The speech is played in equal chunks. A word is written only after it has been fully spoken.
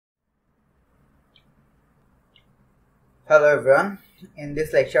Hello everyone. In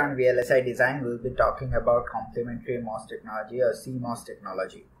this lecture on VLSI Design, we'll be talking about complementary MOS technology or CMOS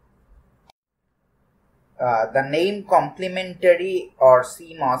technology. The name complementary or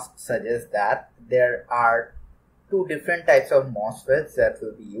CMOS suggests that there are two different types of MOSFETs that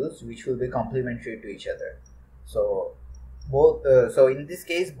will be used, which will be complementary to each other. So in this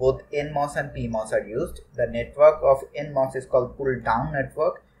case, both NMOS and PMOS are used. The network of NMOS is called pull-down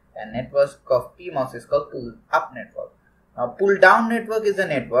network, and network of PMOS is called pull-up network. Now, pull-down network is a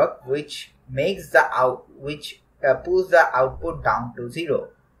network which makes the pulls the output down to 0,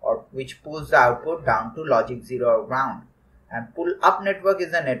 or which pulls the output down to logic 0 or ground. And pull-up network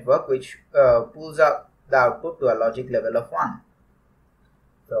is a network which pulls up the output to a logic level of 1.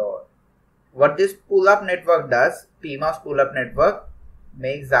 So, what this pull-up network does, PMOS pull-up network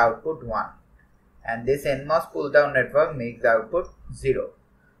makes the output 1, and this NMOS pull-down network makes the output 0.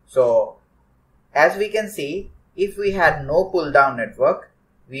 So, as we can see, if we had no pull-down network,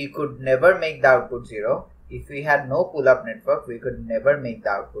 we could never make the output 0. If we had no pull-up network, we could never make the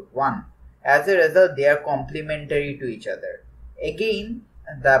output 1. As a result, they are complementary to each other. Again,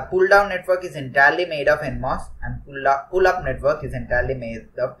 the pull-down network is entirely made of NMOS, and pull-up network is entirely made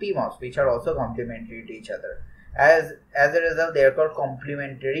of PMOS, which are also complementary to each other. As a result, they are called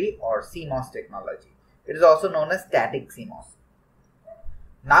complementary or CMOS technology. It is also known as static CMOS.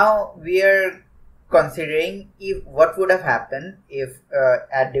 Now we are considering what would have happened if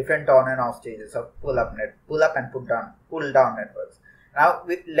at different on and off stages of pull-up and pull-down networks. Now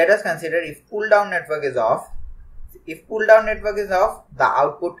let us consider if pull-down network is off. If pull-down network is off, the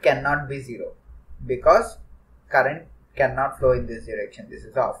output cannot be 0 because current cannot flow in this direction. This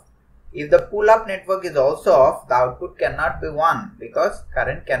is off. If the pull-up network is also off, the output cannot be 1 because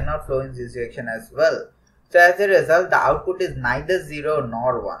current cannot flow in this direction as well. So as a result, the output is neither 0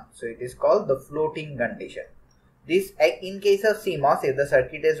 nor 1. So it is called the floating condition. This, in case of CMOS, if the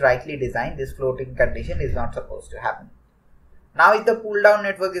circuit is rightly designed, this floating condition is not supposed to happen. Now if the pull down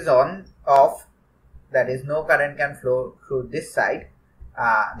network is off, that is no current can flow through this side,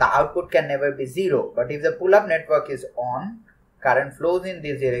 the output can never be 0. But if the pull up network is on, current flows in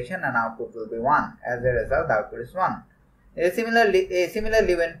this direction and output will be 1. As a result, the output is 1.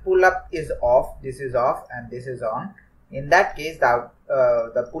 Similarly, when pull-up is off, this is off and this is on. In that case, the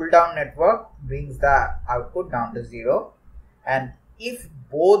pull-down network brings the output down to 0. And if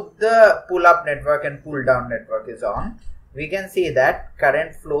both the pull-up network and pull-down network is on, we can see that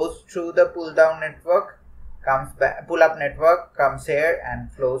current flows through the pull-down network, comes back, pull-up network comes here and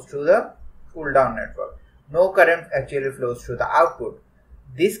flows through the pull-down network. No current actually flows through the output.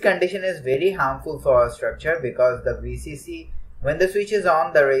 This condition is very harmful for our structure because the VCC, when the switch is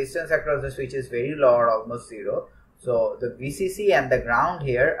on, the resistance across the switch is very low or almost 0. So the VCC and the ground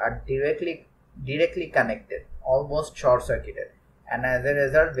here are directly connected, almost short circuited, and as a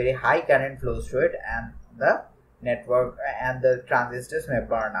result, very high current flows through it, and the network and the transistors may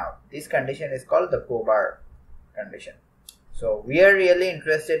burn out. This condition is called the Kobar condition. So we are really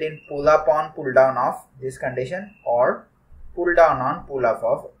interested in pull up on, pull down off this condition, or pull down on, pull up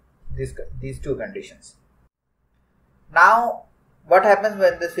of these two conditions. Now what happens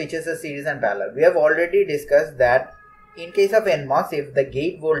when the switches are series and parallel? We have already discussed that in case of NMOS, if the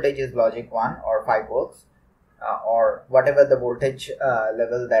gate voltage is logic 1 or 5 volts or whatever the voltage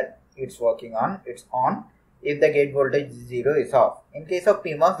level that it's working on, it's on. If the gate voltage is 0, it's off. In case of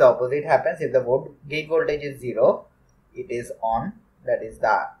PMOS, the opposite happens. If the gate voltage is 0, it is on. That is,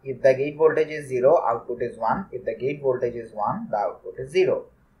 if the gate voltage is 0, output is 1. If the gate voltage is 1, the output is 0.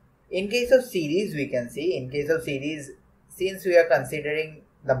 In case of series, we can see, in case of series, since we are considering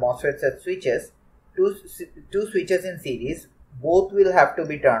the MOSFETs as switches, two switches in series, both will have to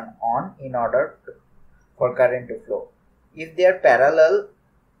be turned on in order for current to flow. If they are parallel,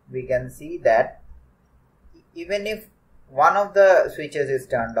 we can see that even if one of the switches is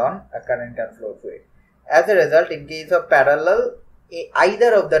turned on, a current can flow through it. As a result, in case of parallel,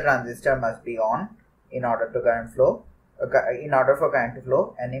 either of the transistor must be on in order for current to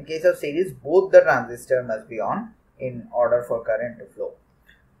flow, and in case of series, both the transistor must be on in order for current to flow.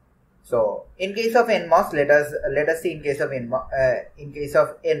 So in case of NMOS, let us see in case of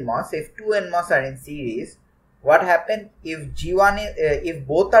NMOS, if two NMOS are in series, what happens if G1 if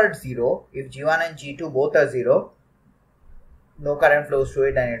both are 0, if G1 and G2 both are 0, no current flows through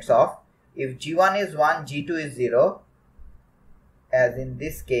it and it's off. If G1 is 1, G2 is 0, as in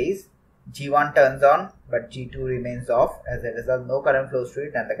this case, G1 turns on but G2 remains off. As a result, no current flows through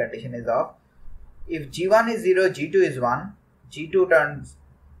it and the condition is off. If G1 is 0, G2 is 1, G2 turns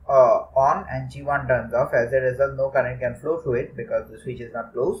on and G1 turns off. As a result, no current can flow through it because the switch is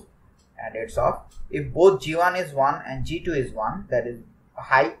not closed. and it's off. If both G1 is 1 and G2 is 1, that is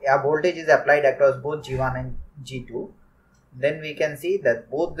a voltage is applied across both G1 and G2, then we can see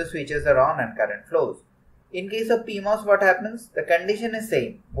that both the switches are on and current flows. In case of PMOS, what happens? The condition is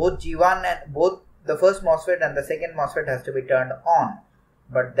same. Both G1 and both the first MOSFET and the second MOSFET has to be turned on.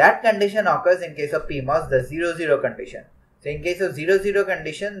 But that condition occurs in case of PMOS, the 0-0 condition. So in case of 0-0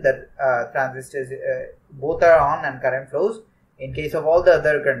 condition, the transistors both are on and current flows. In case of all the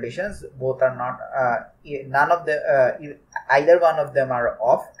other conditions, both are not, none of the, either one of them are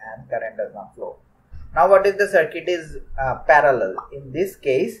off and current does not flow. Now what if the circuit is parallel? In this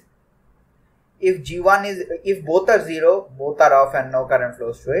case, if both are 0, both are off and no current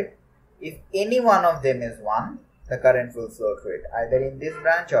flows through it. If any one of them is 1, the current will flow through it, either in this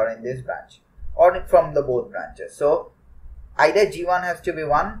branch or in this branch, or from the both branches. So either G1 has to be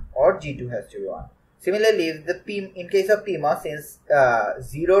 1 or G2 has to be 1. Similarly, if in case of PMOS, since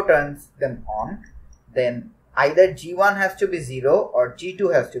 0 turns them on, then either G1 has to be 0 or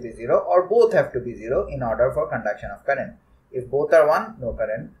G2 has to be 0, or both have to be 0 in order for conduction of current. If both are 1, no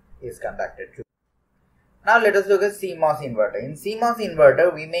current is conducted through. Now let us look at CMOS inverter. In CMOS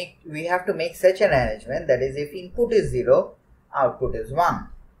inverter, we have to make such an arrangement, that is, if input is 0, output is 1,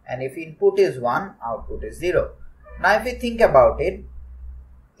 and if input is 1, output is 0. Now if we think about it,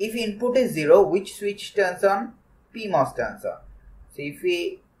 if input is 0, which switch turns on? PMOS turns on. So if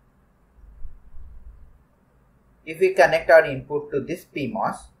we connect our input to this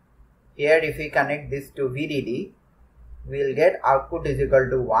PMOS, here if we connect this to VDD, we will get output is equal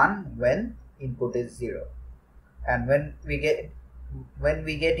to 1 when input is 0. And when we get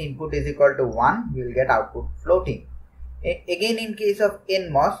input is equal to 1, we will get output floating. Again, in case of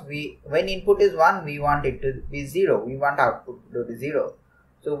NMOS, when input is 1, we want it to be 0. We want output to be 0.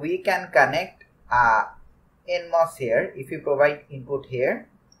 So we can connect NMOS here. If you provide input here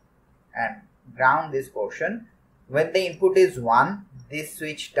and ground this portion, when the input is 1, this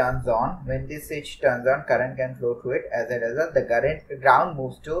switch turns on. When this switch turns on, current can flow through it. As a result, the ground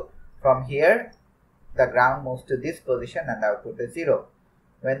moves to, from here, the ground moves to this position and the output is 0.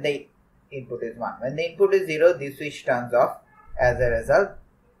 When the input is 1. When the input is 0, this switch turns off. As a result,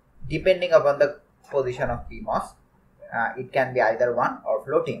 depending upon the position of PMOS, it can be either 1 or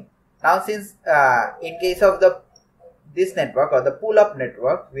floating. Now since in case of this network or the pull-up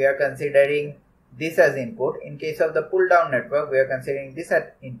network, we are considering this as input. In case of the pull-down network, we are considering this as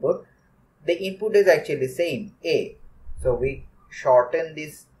input. The input is actually same, A. So we shorten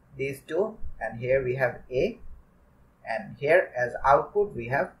these two, and here we have A, and here as output we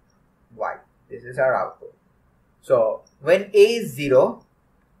have Y. This is our output. So when A is 0,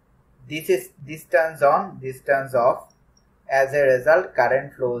 this turns on, this turns off. As a result,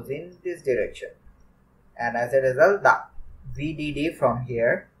 current flows in this direction, and as a result, the VDD from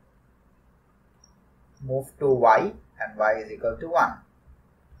here move to Y, and Y is equal to 1.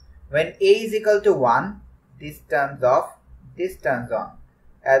 When A is equal to 1, this turns off, this turns on.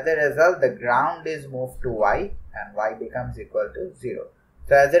 As a result, the ground is moved to Y, and Y becomes equal to 0.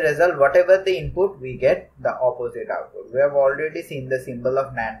 So as a result, whatever the input, we get the opposite output. We have already seen the symbol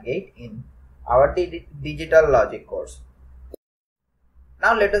of NAND gate in our digital logic course.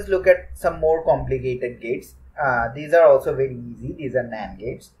 Now let us look at some more complicated gates. These are also very easy. These are NAND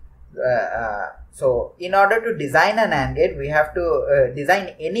gates. So in order to design a NAND gate, we have to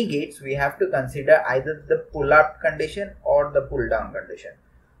design any gates. We have to consider either the pull-up condition or the pull-down condition.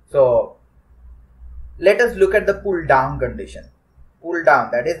 So let us look at the pull-down condition. Pull-down,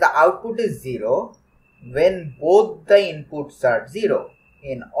 that is, the output is 0 when both the inputs are 0.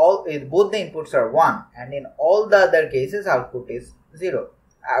 If both the inputs are 1, and in all the other cases, output is 0.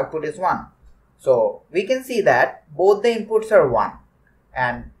 Output is 1. So we can see that both the inputs are 1,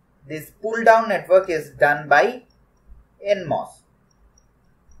 and this pull-down network is done by NMOS.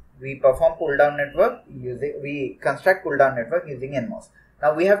 We perform pull-down network we construct pull-down network using NMOS.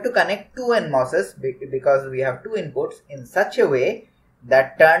 Now we have to connect two NMOSes because we have two inputs in such a way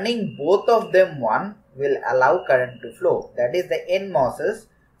that turning both of them 1 will allow current to flow. That is, the NMOSes,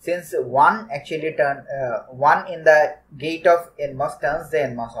 since one in the gate of NMOS turns the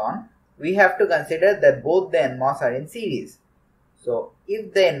NMOS on, we have to consider that both the NMOS are in series. So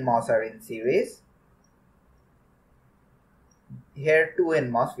if the NMOS are in series, here two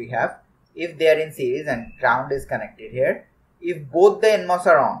NMOS we have. If they are in series and ground is connected here, if both the NMOS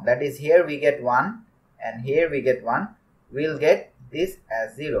are on, that is, here we get 1 and here we get 1, we will get this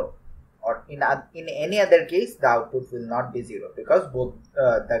as 0. Or in any other case, the output will not be 0 because both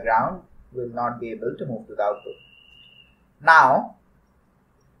the ground will not be able to move to the output. Now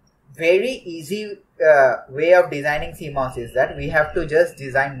very easy way of designing CMOS is that we have to just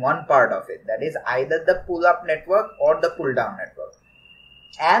design one part of it, that is either the pull-up network or the pull-down network.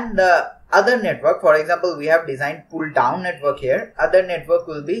 And the other network, for example, we have designed pull-down network here, other network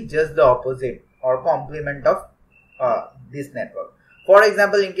will be just the opposite or complement of this network. For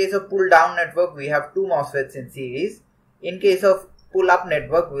example, in case of pull-down network, we have two MOSFETs in series. In case of pull-up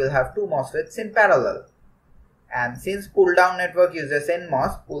network, we will have two MOSFETs in parallel. And since pull-down network uses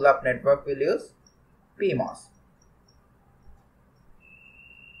NMOS, pull-up network will use PMOS.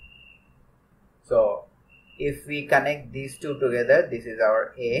 So, if we connect these two together, this is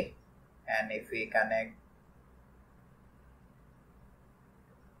our A, and if we connect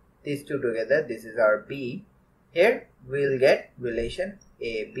these two together, this is our B. Here we will get relation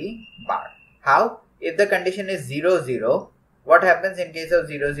AB bar. How? If the condition is 0, 0, what happens in case of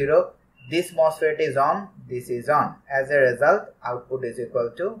 0, 0? This MOSFET is on, this is on. As a result, output is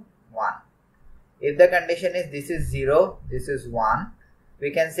equal to 1. If the condition is this is 0, this is 1,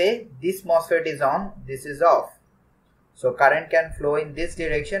 we can say this MOSFET is on, this is off. So current can flow in this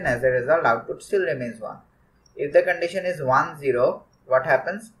direction, as a result output still remains 1. If the condition is 1, 0, what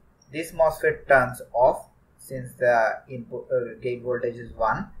happens? This MOSFET turns off since the input gate voltage is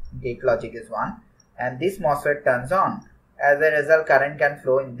 1, gate logic is 1, and this MOSFET turns on. As a result, current can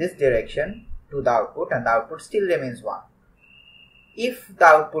flow in this direction to the output and the output still remains 1. If the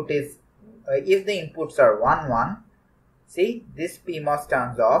output is, if the inputs are 1, 1, see this PMOS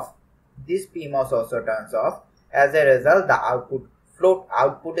turns off, this PMOS also turns off. As a result, the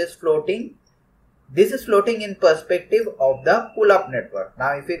output is floating. This is floating in perspective of the pull-up network.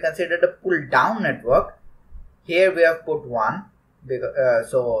 Now, if we consider the pull-down network, here we have put 1,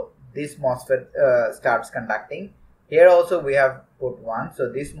 so this MOSFET starts conducting. Here also we have put 1, so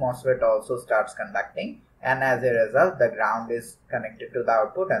this MOSFET also starts conducting, and as a result the ground is connected to the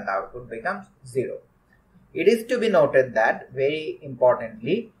output and the output becomes 0. It is to be noted that, very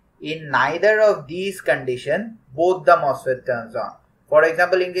importantly, in neither of these conditions both the MOSFET turns on. For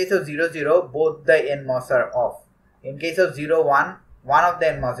example, in case of 0, 0, both the NMOS are off. In case of 0, 1, one of the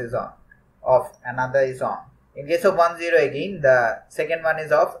NMOS is on, off, another is on. In case of 1, 0, again the second one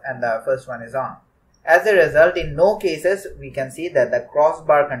is off and the first one is on. As a result, in no cases we can see that the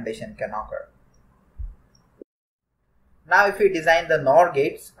crossbar condition can occur. Now if we design the NOR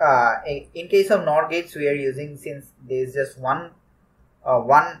gates, in case of NOR gates we are using, since there is just one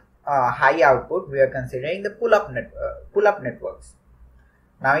high output, we are considering the pull-up networks.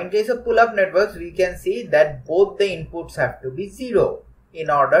 Now in case of pull-up networks, we can see that both the inputs have to be 0 in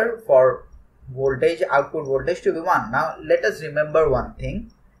order for output voltage to be 1. Now let us remember one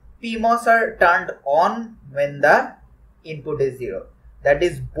thing. PMOS are turned on when the input is 0. That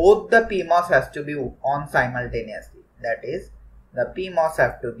is, both the PMOS has to be on simultaneously. That is, the PMOS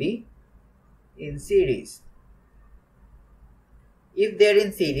have to be in series. If they are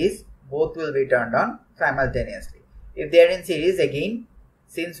in series, both will be turned on simultaneously. If they are in series, again,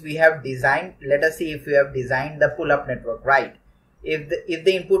 since we have designed, let us see if we have designed the pull-up network right. If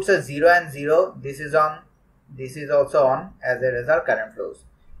the inputs are 0 and 0, this is on, this is also on. As a result, current flows.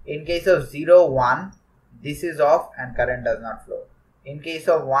 In case of 0, 1, this is off and current does not flow. In case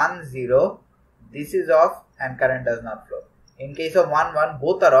of 1, 0, this is off and current does not flow. In case of 1, 1,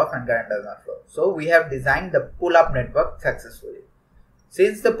 both are off and current does not flow. So we have designed the pull-up network successfully.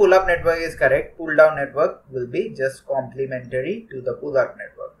 Since the pull-up network is correct, pull-down network will be just complementary to the pull-up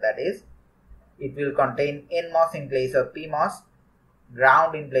network. That is, it will contain NMOS in place of PMOS,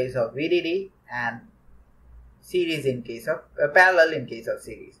 ground in place of VDD, and series in case of parallel in case of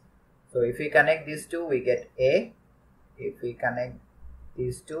series. So if we connect these two, we get A. If we connect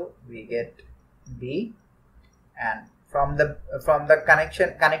these two, we get B. And from the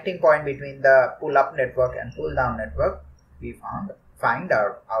connecting point between the pull-up network and pull-down network, we find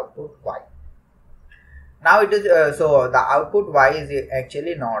our output Y. Now it is so the output Y is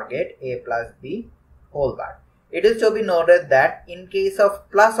actually NOR gate A plus B whole bar. It is to be noted that in case of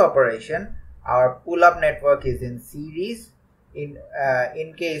plus operation, our pull-up network is in series. In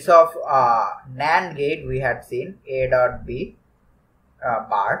case of NAND gate, we had seen A dot B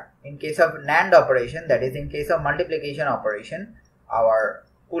bar. In case of NAND operation, that is in case of multiplication operation, our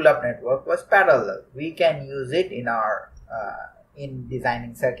pull-up network was parallel. We can use it in our in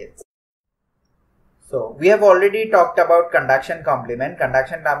designing circuits. So we have already talked about conduction complement.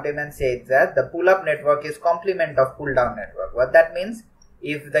 Conduction complement says that the pull-up network is complement of pull-down network. What that means?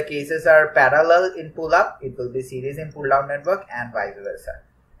 If the cases are parallel in pull-up, it will be series in pull-down network and vice versa.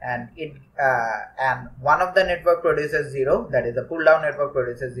 And one of the network produces 0, that is the pull-down network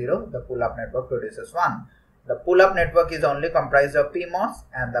produces 0, the pull-up network produces 1. The pull-up network is only comprised of PMOS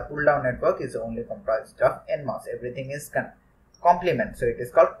and the pull-down network is only comprised of NMOS. Everything is complement, so it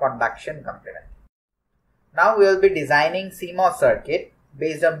is called conduction complement. Now we will be designing CMOS circuit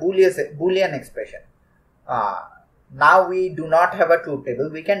based on Boolean expression. Now we do not have a truth table.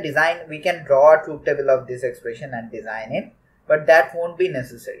 We can draw a truth table of this expression and design it, but that won't be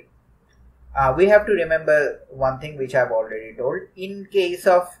necessary. We have to remember one thing which I have already told. In case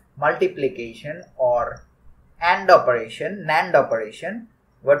of multiplication or AND operation, NAND operation,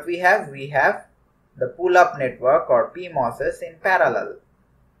 what we have the pull-up network or PMOSes in parallel.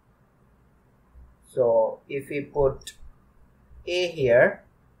 So if we put A here,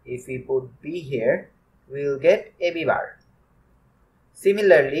 if we put B here, we will get AB bar.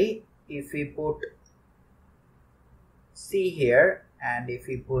 Similarly, if we put C here and if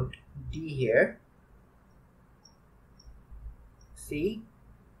we put D here, C,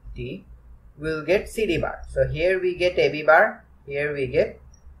 D, we will get CD bar. So here we get AB bar, here we get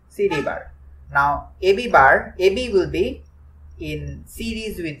CD bar. Now AB will be in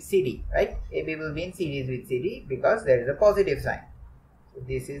series with CD, right? AB will be in series with CD because there is a positive sign. So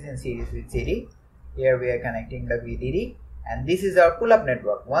this is in series with CD. Here we are connecting the VDD and this is our pull-up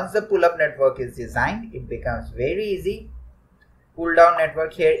network. Once the pull-up network is designed, it becomes very easy. Pull-down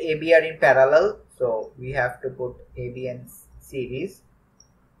network, here AB are in parallel, so we have to put AB in series.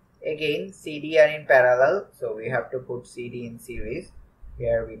 Again CD are in parallel, so we have to put CD in series.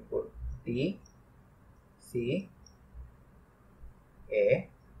 Here we put D, C, A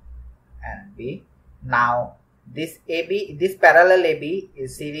and B. Now this parallel AB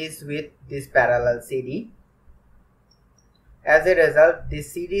is series with this parallel CD. As a result,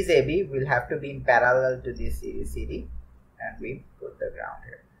 this series AB will have to be in parallel to this series CD, and we put the ground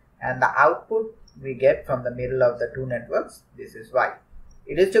here. And the output we get from the middle of the two networks, this is Y.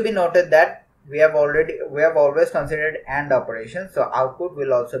 It is to be noted that we have always considered AND operation, so output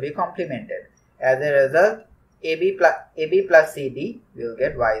will also be complemented. As a result, AB plus CD will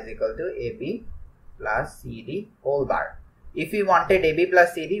get Y is equal to AB plus CD whole bar. If we wanted AB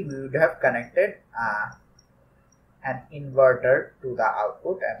plus CD, we would have connected an inverter to the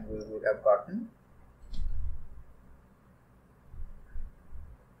output and we would have gotten,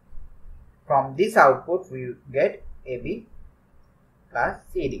 from this output we get AB plus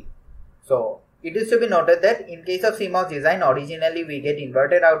CD. So it is to be noted that in case of CMOS design, originally we get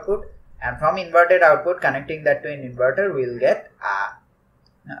inverted output, and from inverted output connecting that to an inverter, we will get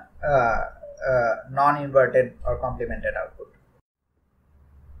non-inverted or complemented output.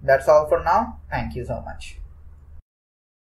 That's all for now. Thank you so much.